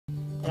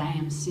that I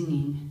am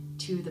singing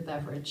to the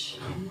beverage.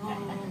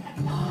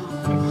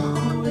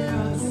 Oh,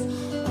 yes.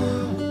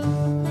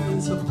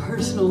 It's a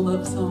personal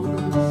love song.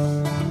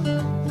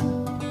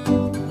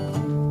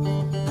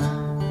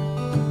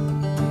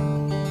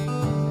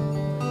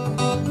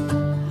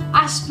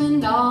 I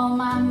spend all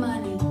my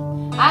money,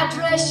 I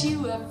dress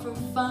you up for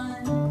fun.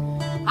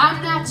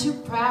 I'm not too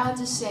proud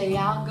to say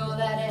I'll go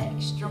that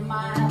extra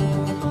mile.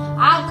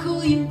 I'll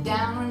cool you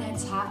down when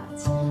it's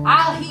hot,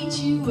 I'll heat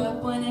you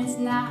up when it's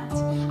not.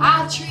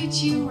 I'll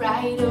treat you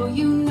right, oh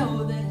you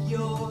know that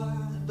you're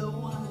the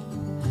one.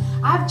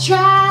 I've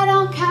tried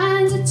all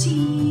kinds of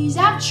teas,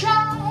 I've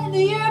tried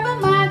the yerba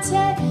mate.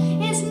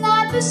 It's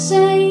not the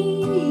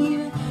same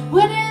even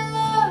when it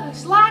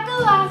looks like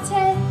a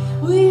latte.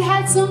 We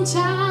had some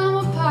time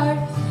apart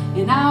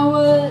and I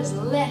was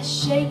less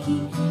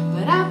shaky,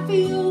 but I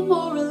feel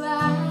more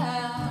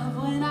alive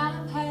when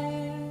I've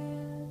had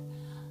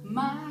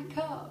my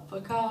cup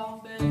of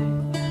coffee.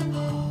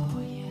 Oh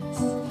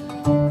yes,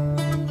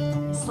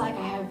 it's like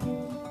I have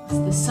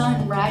the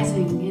sun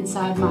rising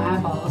inside my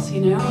eyeballs,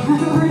 you know.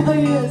 It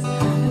really is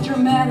a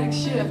dramatic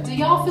shift. Do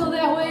y'all feel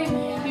that way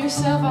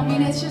yourself? I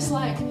mean, it's just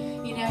like,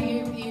 you know,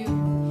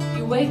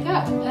 you wake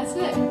up, that's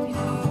it, you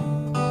know.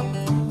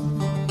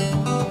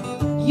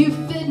 You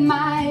fit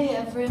my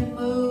every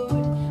mood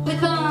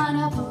with an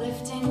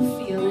uplifting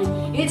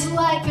feeling. It's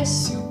like a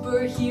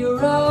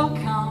superhero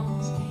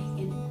comes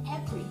in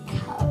every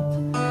cup.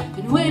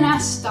 And when I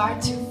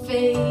start to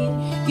fade,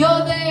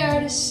 you're there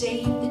to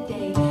save the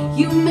day.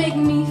 You make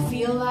me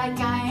feel like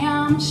I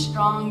am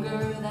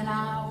stronger than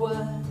I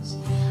was.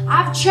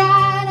 I've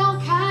tried all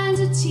kinds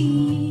of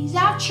teas,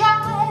 I've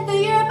tried the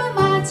yerba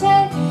mate.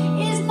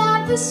 It's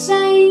not the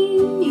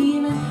same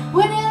even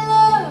when it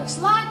looks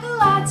like a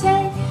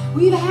latte.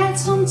 We've had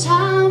some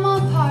time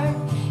apart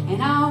and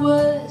I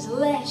was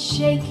less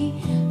shaky,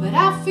 but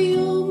I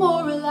feel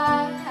more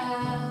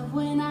alive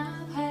when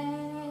I've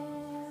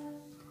had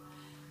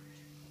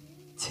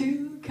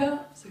 2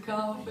 cups of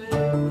coffee. I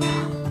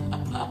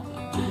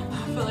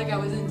feel like I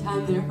was in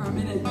time there for a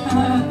minute.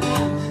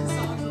 The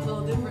song's a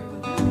little different.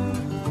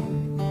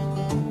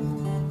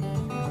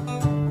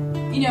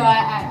 You know,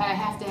 I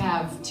have to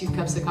have 2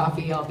 cups of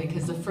coffee, y'all,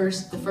 because the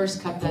first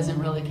cup doesn't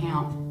really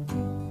count.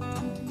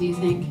 Do you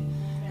think?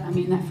 I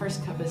mean, that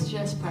first cup is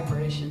just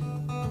preparation.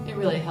 It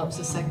really helps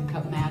the second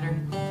cup matter.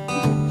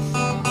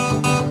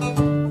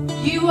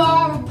 You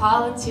are a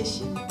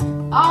politician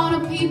on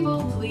a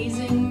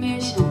people-pleasing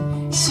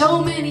mission.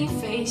 So many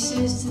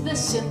faces to the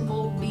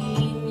simple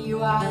being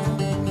you are.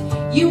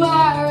 You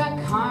are a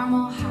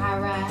caramel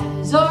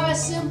high-rise or a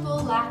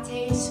simple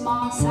latte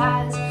small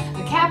size,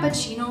 a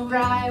cappuccino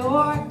dry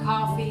or a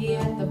coffee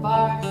at the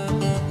bar.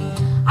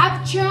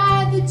 I've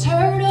tried the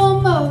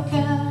turtle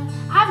mocha,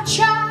 I've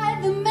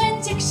tried the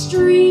mint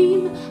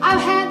extreme,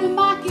 I've had the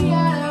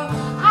macchiato,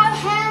 I've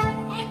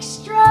had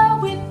extra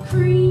whipped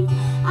cream.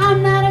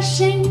 I'm not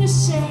ashamed to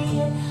say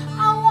it,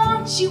 I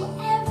want you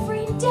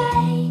every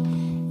day,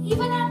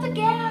 even at the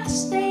gas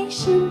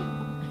station.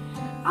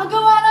 I'll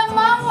go out of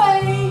my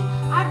way.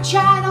 I've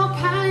tried all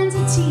kinds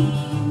of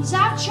teas,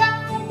 I've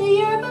tried the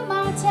yerba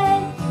mate.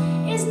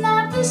 It's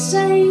not the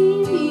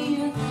same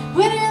even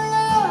when it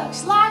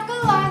looks like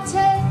a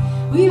latte.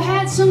 We've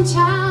had some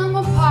time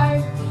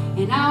apart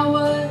and I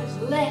was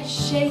less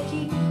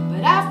shaky,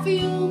 but I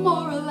feel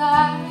more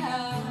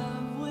alive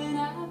when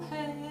I've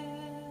had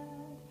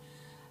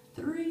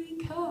 3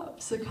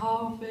 cups of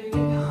coffee.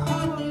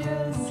 Oh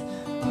yes,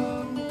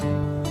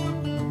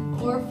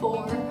 or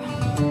 4.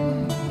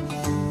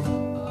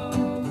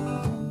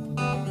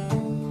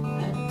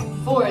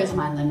 4 is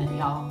my limit,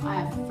 y'all.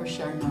 I for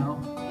sure know.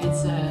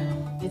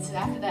 It's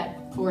after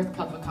that 4th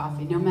cup of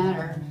coffee. No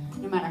matter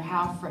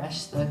how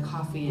fresh the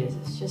coffee is,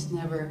 it's just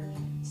never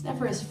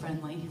as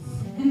friendly.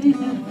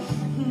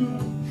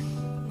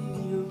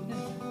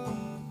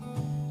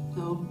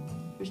 No,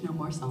 there's no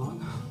more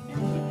song.